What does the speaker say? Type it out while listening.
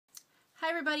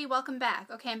everybody, welcome back.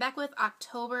 Okay, I'm back with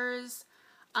October's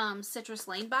Citrus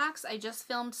Lane box. I just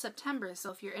filmed September,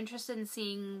 so if you're interested in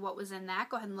seeing what was in that,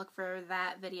 go ahead and look for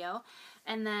that video.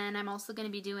 And then I'm also going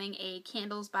to be doing a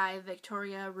Candles by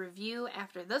Victoria review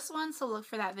after this one, so look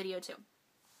for that video too.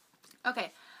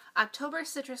 Okay, October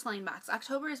Citrus Lane box.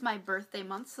 October is my birthday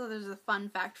month, so there's a fun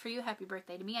fact for you. Happy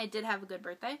birthday to me. I did have a good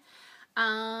birthday.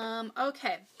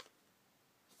 Okay.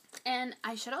 And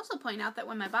I should also point out that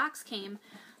when my box came,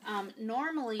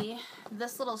 normally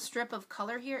this little strip of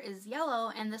color here is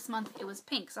yellow, and this month it was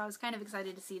pink, so I was kind of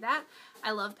excited to see that.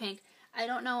 I love pink. I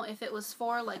don't know if it was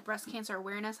for like breast cancer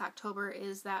awareness, October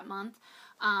is that month,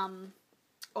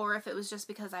 or if it was just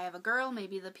because I have a girl,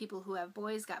 maybe the people who have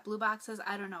boys got blue boxes,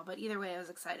 I don't know, but either way I was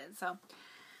excited. So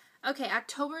okay,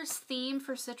 October's theme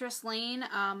for Citrus Lane,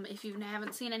 if you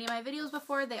haven't seen any of my videos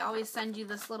before, they always send you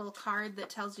this little card that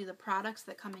tells you the products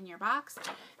that come in your box,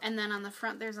 and then on the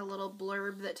front there's a little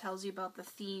blurb that tells you about the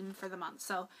theme for the month.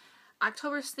 So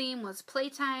October's theme was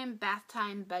playtime, bath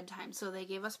time, bedtime, so they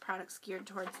gave us products geared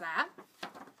towards that.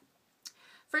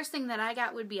 First thing that I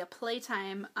got would be a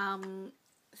playtime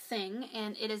thing,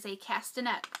 and it is a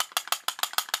castanet.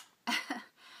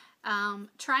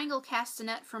 Triangle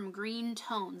castanet from Green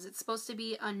Tones. It's supposed to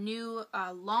be a new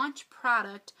launch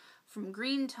product from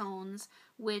Green Tones,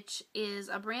 which is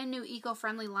a brand new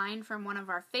eco-friendly line from one of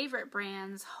our favorite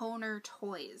brands, Hohner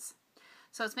Toys.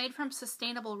 So it's made from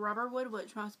sustainable rubber wood,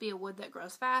 which must be a wood that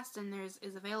grows fast and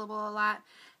is available a lot,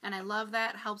 and I love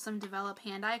that. Helps them develop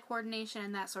hand-eye coordination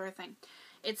and that sort of thing.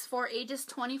 It's for ages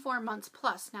 24 months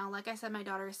plus. Now, like I said, my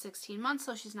daughter is 16 months,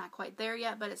 so she's not quite there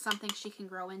yet, but it's something she can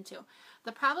grow into.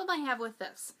 The problem I have with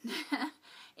this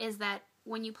is that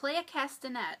when you play a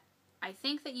castanet, I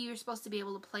think that you're supposed to be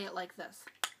able to play it like this.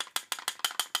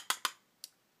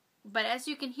 But as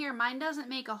you can hear, mine doesn't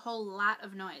make a whole lot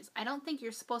of noise. I don't think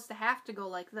you're supposed to have to go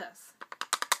like this.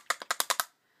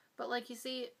 But like you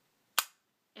see,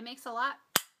 it makes a lot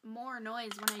more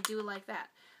noise when I do it like that.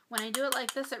 When I do it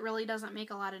like this, it really doesn't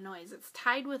make a lot of noise. It's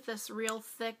tied with this real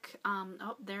thick,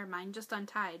 oh, there, mine just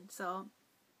untied, so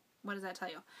what does that tell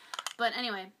you? But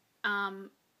anyway,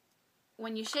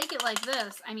 when you shake it like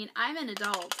this, I mean, I'm an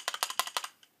adult.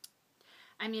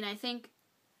 I mean, I think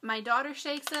my daughter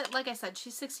shakes it. Like I said,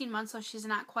 she's 16 months, so she's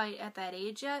not quite at that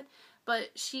age yet,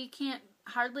 but she can't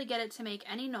hardly get it to make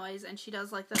any noise, and she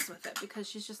does like this with it because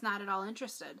she's just not at all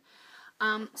interested.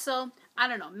 So, I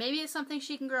don't know, maybe it's something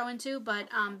she can grow into, but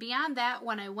beyond that,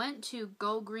 when I went to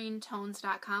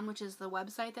gogreentones.com, which is the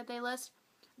website that they list,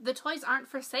 the toys aren't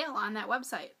for sale on that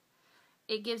website.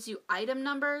 It gives you item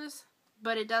numbers,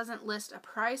 but it doesn't list a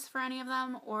price for any of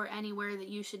them or anywhere that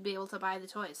you should be able to buy the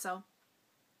toys. So,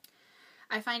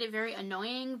 I find it very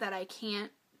annoying that I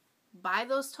can't buy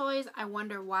those toys. I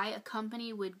wonder why a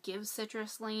company would give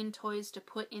Citrus Lane toys to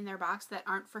put in their box that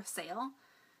aren't for sale.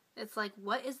 It's like,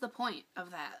 what is the point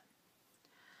of that?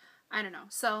 I don't know.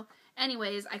 So,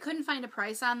 anyways, I couldn't find a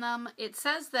price on them. It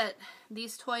says that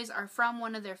these toys are from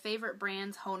one of their favorite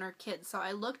brands, Hohner Kids. So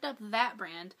I looked up that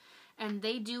brand, and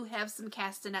they do have some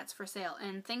castanets for sale.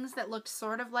 And things that looked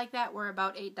sort of like that were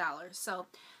about $8. So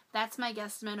that's my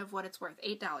guesstimate of what it's worth.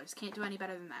 $8. Can't do any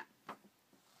better than that.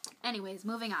 Anyways,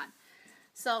 moving on.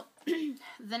 So,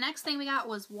 the next thing we got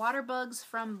was Water Bugs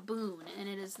from Boone, and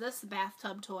it is this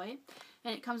bathtub toy,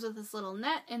 and it comes with this little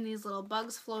net, and these little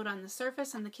bugs float on the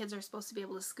surface, and the kids are supposed to be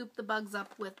able to scoop the bugs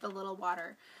up with the little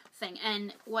water thing.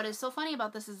 And what is so funny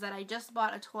about this is that I just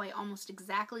bought a toy almost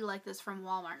exactly like this from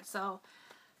Walmart, so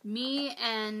me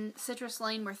and Citrus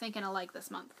Lane were thinking alike this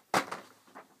month.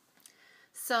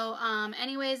 So,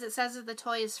 anyways, it says that the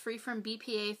toy is free from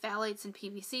BPA, phthalates, and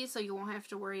PVC, so you won't have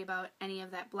to worry about any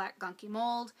of that black gunky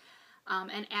mold.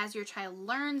 And as your child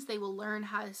learns, they will learn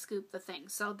how to scoop the thing,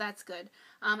 so that's good.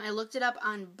 I looked it up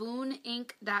on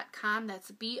booninc.com,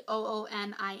 that's BOONINC.com,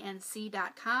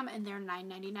 and they're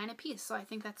 $9.99 a piece, so I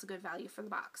think that's a good value for the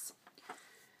box.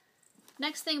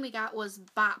 Next thing we got was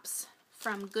Bops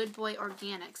from Good Boy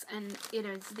Organics, and it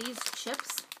is these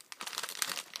chips.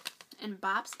 And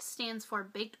Bops stands for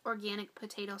Baked Organic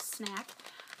Potato Snack.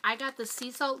 I got the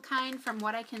sea salt kind. From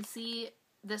what I can see,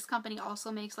 this company also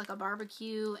makes like a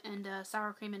barbecue and a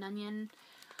sour cream and onion.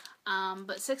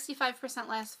 But 65%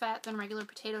 less fat than regular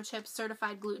potato chips.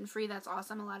 Certified gluten-free. That's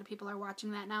awesome. A lot of people are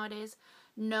watching that nowadays.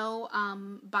 No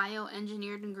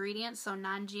bioengineered ingredients, so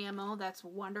non-GMO. That's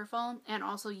wonderful. And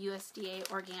also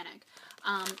USDA organic.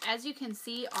 As you can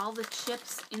see, all the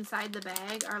chips inside the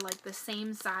bag are like the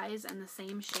same size and the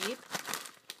same shape.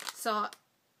 So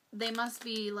they must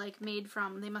be like made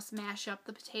from, they must mash up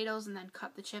the potatoes and then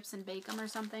cut the chips and bake them or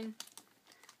something.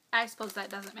 I suppose that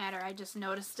doesn't matter. I just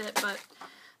noticed it, but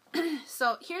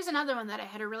So here's another one that I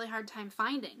had a really hard time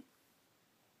finding.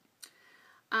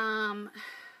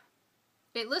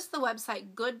 It lists the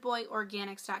website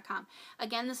goodboyorganics.com.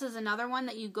 Again, this is another one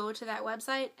that you go to that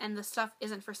website and the stuff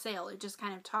isn't for sale. It just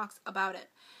kind of talks about it.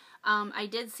 I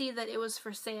did see that it was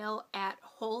for sale at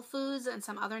Whole Foods and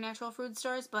some other natural food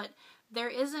stores, but there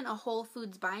isn't a Whole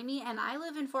Foods by me, and I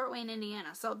live in Fort Wayne,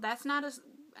 Indiana. So that's not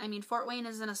Fort Wayne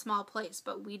isn't a small place,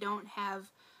 but we don't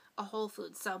have a Whole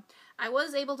Foods. So I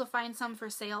was able to find some for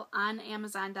sale on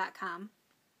Amazon.com.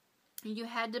 You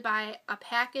had to buy a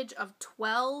package of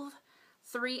 12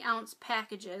 3-ounce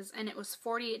packages, and it was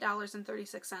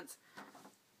 $48.36.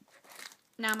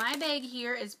 Now my bag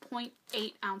here is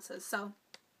 0.8 ounces, so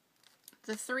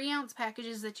the 3-ounce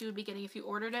packages that you would be getting if you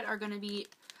ordered it are going to be,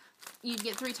 you'd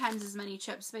get 3 times as many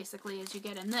chips basically as you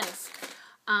get in this.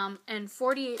 And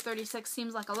 $48.36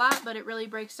 seems like a lot, but it really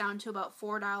breaks down to about $4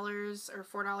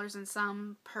 or $4 and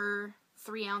some per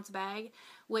 3-ounce bag,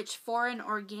 which for an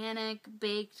organic,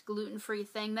 baked, gluten-free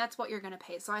thing, that's what you're going to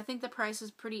pay. So I think the price is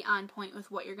pretty on point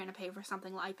with what you're going to pay for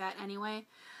something like that anyway.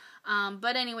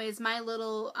 But anyways, my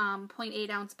little 0.8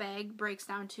 ounce bag breaks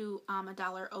down to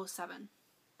 $1.07.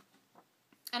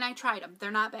 And I tried them.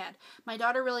 They're not bad. My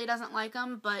daughter really doesn't like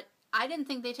them, but I didn't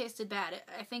think they tasted bad.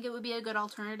 I think it would be a good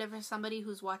alternative for somebody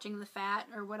who's watching the fat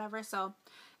or whatever, so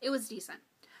it was decent.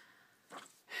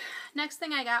 Next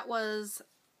thing I got was,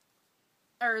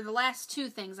 or the last 2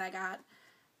 things I got,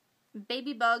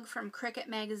 Baby Bug from Cricket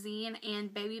Magazine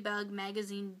and Baby Bug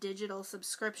Magazine digital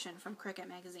subscription from Cricket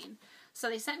Magazine. So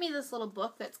they sent me this little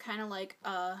book that's kind of like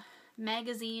a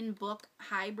magazine book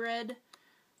hybrid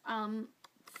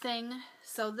thing.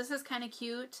 So this is kind of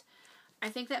cute. I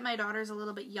think that my daughter's a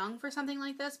little bit young for something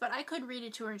like this, but I could read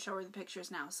it to her and show her the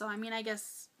pictures now. So, I mean, I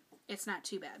guess it's not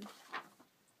too bad.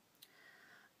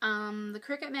 The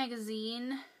Cricket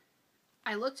Magazine,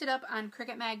 I looked it up on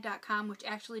cricketmag.com, which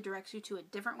actually directs you to a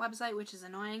different website, which is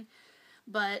annoying.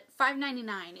 But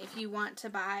 $5.99 if you want to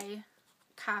buy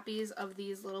copies of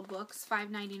these little books,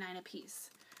 $5.99 a piece.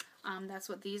 That's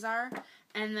what these are.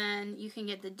 And then you can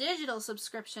get the digital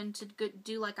subscription to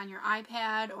do like on your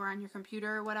iPad or on your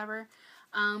computer or whatever.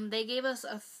 They gave us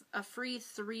a free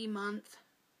 3-month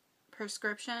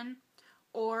prescription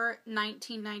or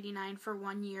 $19.99 for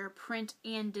 1 year print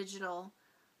and digital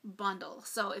bundle.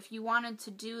 So if you wanted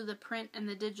to do the print and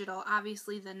the digital,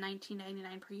 obviously the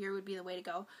 $19.99 per year would be the way to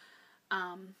go.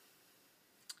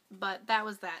 But that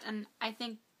was that. And I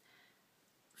think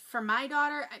for my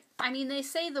daughter, I mean, they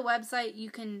say the website you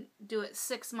can do it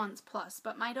 6 months plus,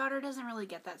 but my daughter doesn't really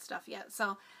get that stuff yet.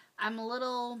 So I'm a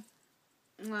little,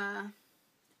 I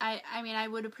mean, I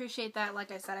would appreciate that,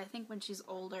 like I said, I think when she's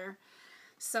older.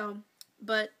 So,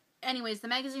 but anyways, the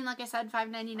magazine, like I said,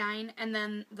 $5.99, and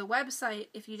then the website,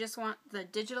 if you just want the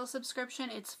digital subscription,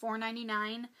 it's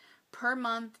 $4.99 per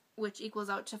month, which equals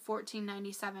out to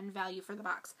 $14.97 value for the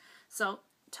box. So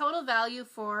total value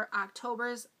for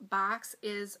October's box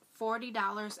is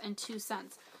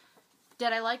 $40.02.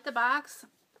 Did I like the box?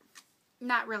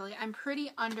 Not really. I'm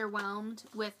pretty underwhelmed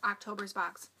with October's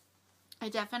box. I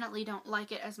definitely don't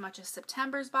like it as much as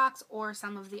September's box or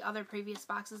some of the other previous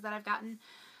boxes that I've gotten.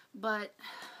 But,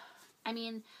 I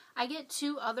mean, I get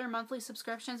 2 other monthly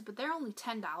subscriptions, but they're only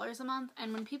 $10 a month.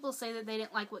 And when people say that they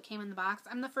didn't like what came in the box,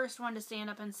 I'm the first one to stand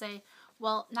up and say,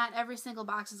 well, not every single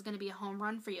box is going to be a home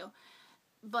run for you.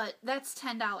 But that's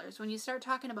 $10. When you start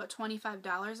talking about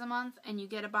 $25 a month and you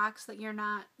get a box that you're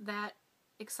not that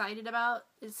excited about,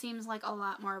 it seems like a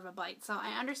lot more of a bite. So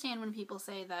I understand when people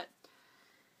say that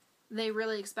they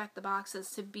really expect the boxes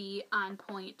to be on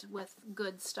point with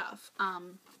good stuff.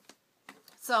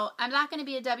 So I'm not going to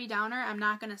be a Debbie Downer. I'm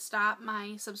not going to stop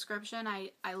my subscription.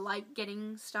 I like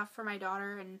getting stuff for my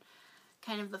daughter and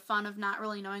kind of the fun of not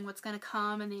really knowing what's going to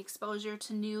come and the exposure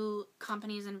to new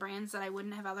companies and brands that I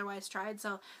wouldn't have otherwise tried.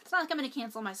 So it's not like I'm going to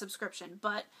cancel my subscription,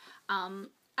 but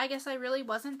I guess I really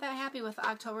wasn't that happy with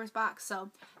October's box. So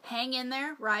hang in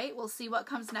there, right? We'll see what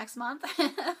comes next month.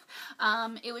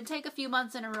 It would take a few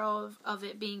months in a row of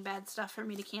it being bad stuff for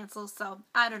me to cancel. So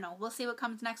I don't know. We'll see what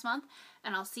comes next month,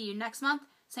 and I'll see you next month.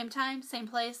 Same time, same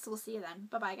place. We'll see you then.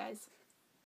 Bye-bye, guys.